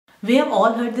We have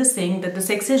all heard this saying that the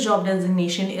sexiest job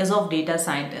designation is of data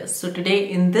scientist. So today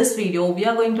in this video, we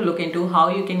are going to look into how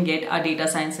you can get a data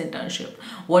science internship,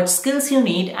 what skills you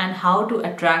need and how to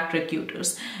attract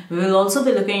recruiters. We will also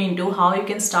be looking into how you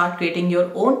can start creating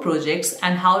your own projects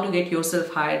and how to get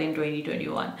yourself hired in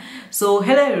 2021. So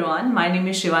hello everyone, my name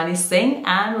is Shivani Singh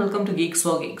and welcome to Geeks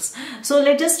for Geeks. So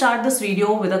let's just start this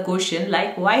video with a question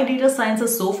like why data science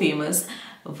is so famous,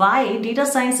 why data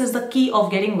science is the key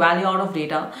of getting value out of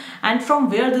data, and from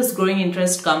where this growing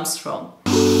interest comes from.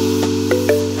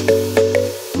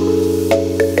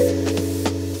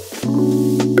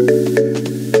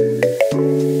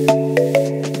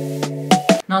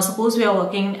 Now suppose we are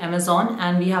working in Amazon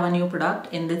and we have a new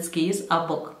product, in this case a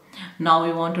book. Now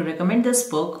we want to recommend this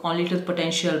book only to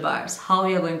potential buyers. How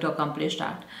we are going to accomplish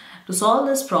that? To solve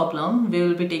this problem, we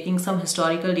will be taking some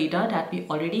historical data that we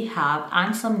already have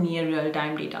and some near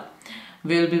real-time data.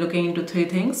 We will be looking into three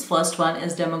things. First one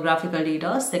is demographical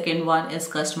data, second one is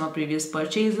customer previous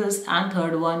purchases, and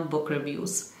third one book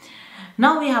reviews.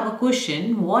 Now we have a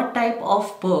question, what type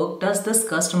of book does this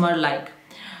customer like?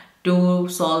 To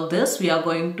solve this, we are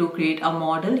going to create a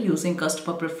model using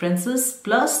customer preferences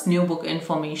plus new book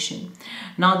information.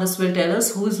 Now this will tell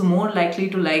us who is more likely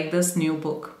to like this new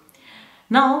book.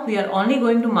 Now we are only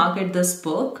going to market this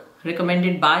book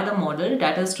recommended by the model,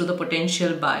 that is to the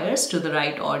potential buyers, to the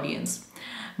right audience.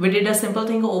 We did a simple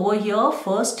thing over here.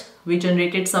 First, we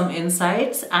generated some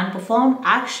insights and performed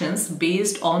actions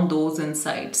based on those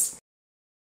insights.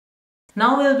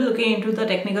 Now we'll be looking into the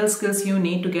technical skills you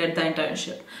need to get the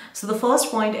internship. So the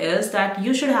first point is that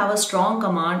you should have a strong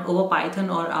command over Python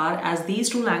or R, as these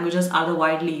two languages are the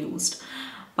widely used.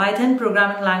 Python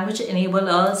programming language enable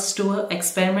us to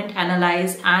experiment,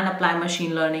 analyze and apply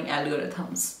machine learning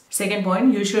algorithms. Second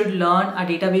point, you should learn a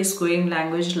database querying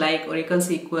language like Oracle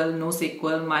SQL,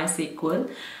 NoSQL, MySQL.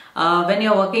 When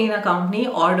you're working in a company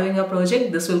or doing a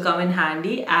project, this will come in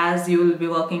handy as you will be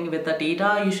working with the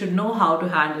data. You should know how to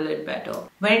handle it better.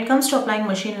 When it comes to applying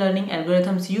machine learning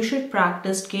algorithms, you should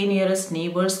practice k-nearest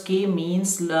neighbors,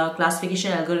 k-means,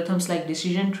 classification algorithms like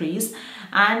decision trees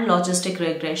and logistic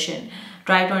regression.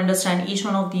 Try to understand each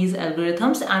one of these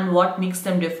algorithms and what makes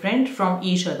them different from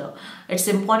each other. It's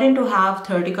important to have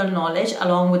theoretical knowledge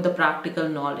along with the practical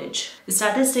knowledge.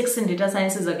 Statistics in data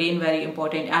science is again very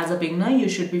important. As a beginner, you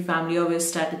should be familiar with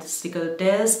statistical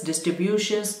tests,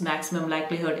 distributions, maximum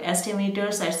likelihood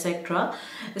estimators, etc.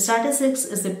 Statistics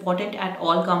is important at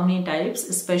all company types,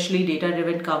 especially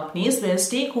data-driven companies where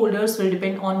stakeholders will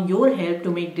depend on your help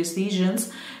to make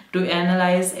decisions, to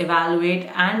analyze, evaluate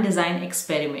and design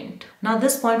experiment. Now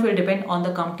this point will depend on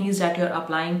the companies that you're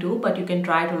applying to, but you can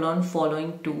try to learn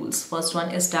following tools. First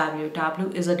one is Tableau.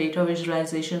 Tableau is a data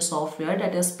visualization software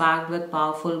that is packed with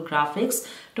powerful graphics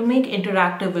to make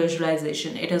interactive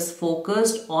visualization. It is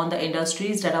focused on the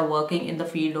industries that are working in the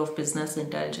field of business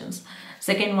intelligence.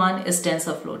 Second one is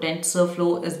TensorFlow.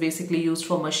 TensorFlow is basically used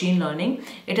for machine learning.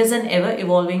 It is an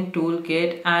ever-evolving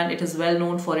toolkit and it is well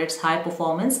known for its high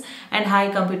performance and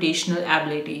high computational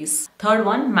abilities. Third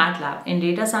one, MATLAB. In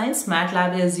data science,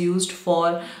 MATLAB is used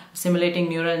for simulating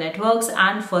neural networks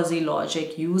and fuzzy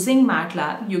logic. Using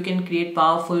MATLAB, you can create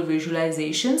powerful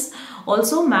visualizations.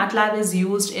 Also, MATLAB is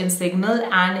used in signal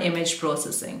and image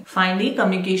processing. Finally,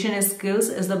 communication skills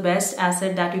is the best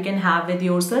asset that you can have with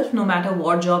yourself no matter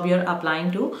what job you're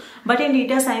applying to. But in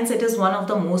data science, it is one of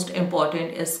the most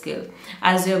important skill.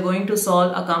 As you're going to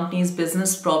solve a company's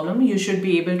business problem, you should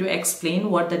be able to explain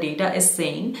what the data is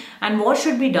saying and what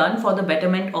should be done for the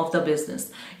betterment of the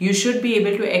business. You should be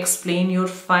able to explain your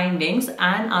findings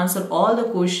and answer all the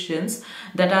questions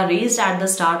that are raised at the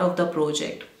start of the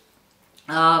project.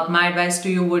 My advice to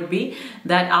you would be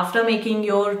that after making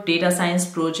your data science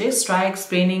projects, try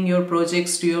explaining your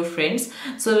projects to your friends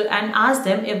and ask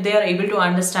them if they are able to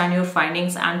understand your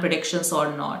findings and predictions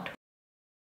or not.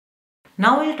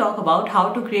 Now we'll talk about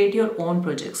how to create your own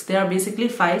projects. There are basically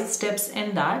 5 steps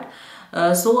in that.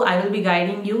 So I will be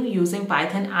guiding you using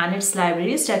Python and its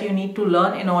libraries that you need to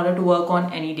learn in order to work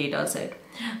on any data set.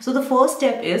 So the first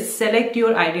step is select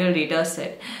your ideal data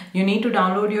set. You need to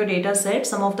download your data set.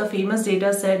 Some of the famous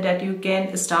data set that you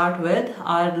can start with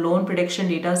are loan prediction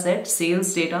data set,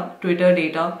 sales data, Twitter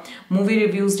data, movie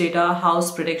reviews data,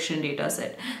 house prediction data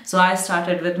set. So I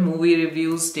started with movie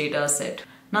reviews data set.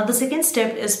 Now the second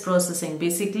step is processing.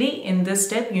 Basically in this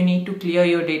step you need to clear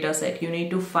your data set. You need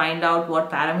to find out what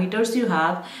parameters you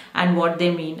have and what they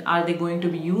mean. Are they going to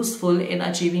be useful in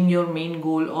achieving your main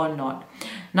goal or not?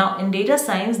 Now in data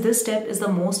science, this step is the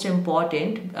most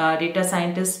important. Data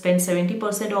scientists spend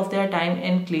 70% of their time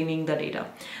in cleaning the data.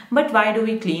 But why do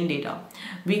we clean data?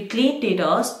 We clean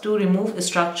data to remove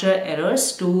structure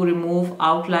errors, to remove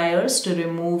outliers, to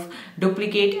remove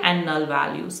duplicate and null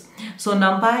values. So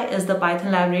NumPy is the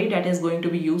Python library that is going to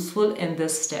be useful in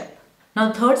this step.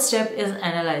 Now third step is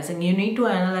analyzing. You need to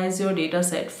analyze your data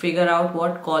set, figure out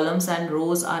what columns and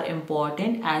rows are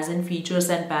important, as in features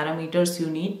and parameters you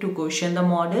need to question the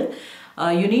model.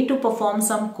 You need to perform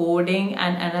some coding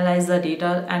and analyze the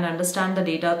data and understand the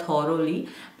data thoroughly.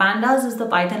 Pandas is the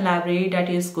Python library that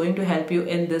is going to help you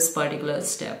in this particular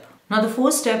step. Now the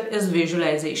fourth step is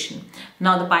visualization.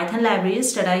 Now the Python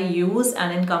libraries that I use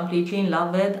and am completely in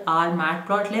love with are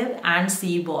Matplotlib and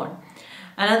Seaborn.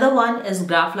 Another one is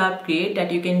GraphLab Create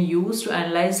that you can use to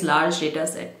analyze large data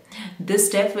set. This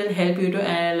step will help you to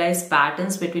analyze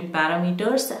patterns between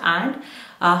parameters and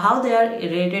how they are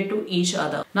related to each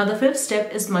other. Now the fifth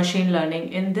step is machine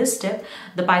learning. In this step,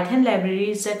 the Python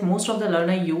libraries that most of the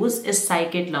learner use is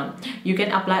scikit-learn. You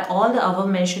can apply all the above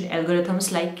mentioned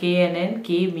algorithms like KNN,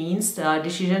 K-means,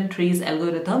 decision trees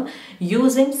algorithm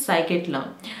using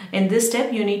scikit-learn. In this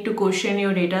step, you need to question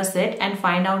your data set and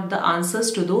find out the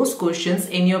answers to those questions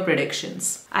in your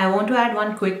predictions. I want to add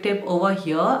one quick tip over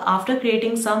here. After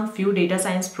creating some few data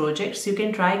science projects, you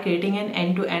can try creating an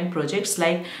end-to-end projects,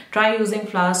 like try using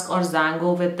Flask or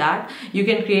Django with that. You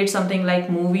can create something like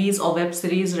movies or web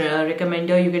series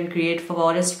recommender. You can create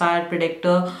forest fire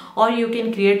predictor, or you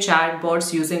can create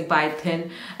chatbots using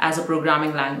Python as a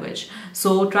programming language.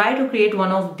 So try to create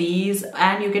one of these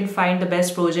and you can find the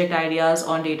best project ideas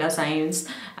on data science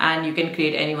and you can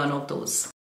create any one of those.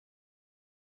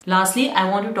 Lastly, I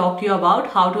want to talk to you about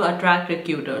how to attract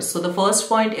recruiters. So the first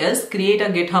point is create a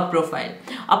GitHub profile.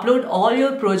 Upload all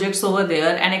your projects over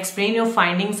there and explain your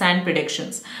findings and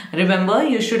predictions. Remember,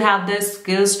 you should have the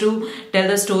skills to tell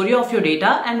the story of your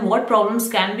data and what problems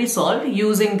can be solved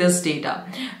using this data.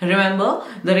 Remember,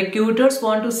 the recruiters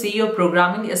want to see your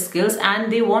programming skills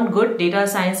and they want good data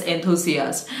science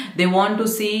enthusiasts. They want to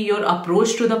see your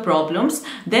approach to the problems.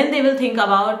 Then they will think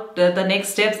about the next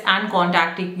steps and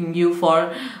contacting you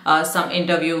for some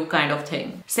interview kind of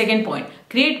thing. Second point,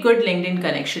 create good LinkedIn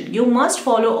connection. You must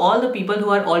follow all the people who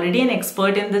are already an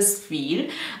expert in this field,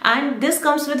 and this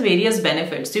comes with various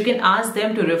benefits. You can ask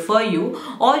them to refer you,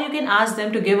 or you can ask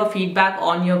them to give a feedback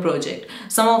on your project.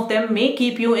 Some of them may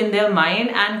keep you in their mind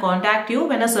and contact you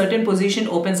when a certain position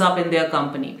opens up in their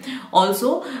company.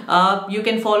 Also, you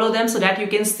can follow them so that you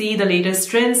can see the latest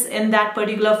trends in that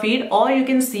particular field, or you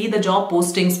can see the job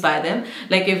postings by them,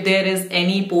 like if there is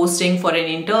any posting for an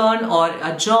intern or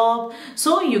a job,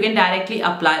 so you can directly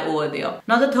apply over there.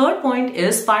 Now the third point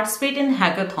is participate in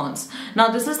hackathons. Now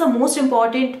this is the most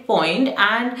important point,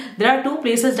 and there are two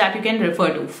places that you can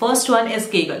refer to. First one is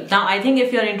Kaggle. Now I think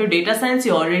if you're into data science,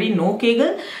 you already know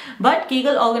Kaggle, but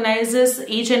Kaggle organizes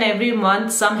each and every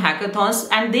month some hackathons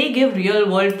and they give real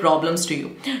world problems to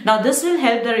you. Now this will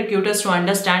help the recruiters to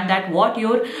understand that what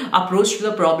your approach to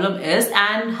the problem is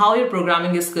and how your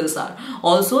programming skills are.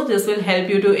 Also, this will help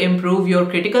you to improve your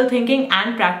critical thinking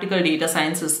and practical data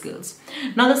science skills.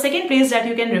 Now the second place that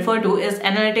you can refer to is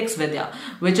Analytics Vidya,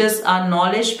 which is a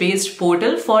knowledge-based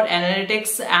portal for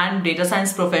analytics and data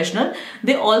science professional.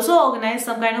 They also organize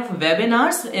some kind of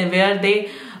webinars where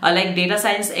they like data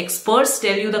science experts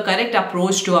tell you the correct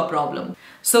approach to a problem.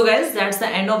 So guys, that's the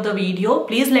end of the video.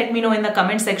 Please let me know in the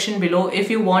comment section below if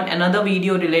you want another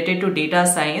video related to data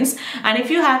science, and if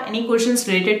you have any questions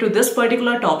related to this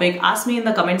particular topic, ask me in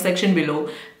the comment section below.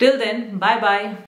 Till then, bye bye.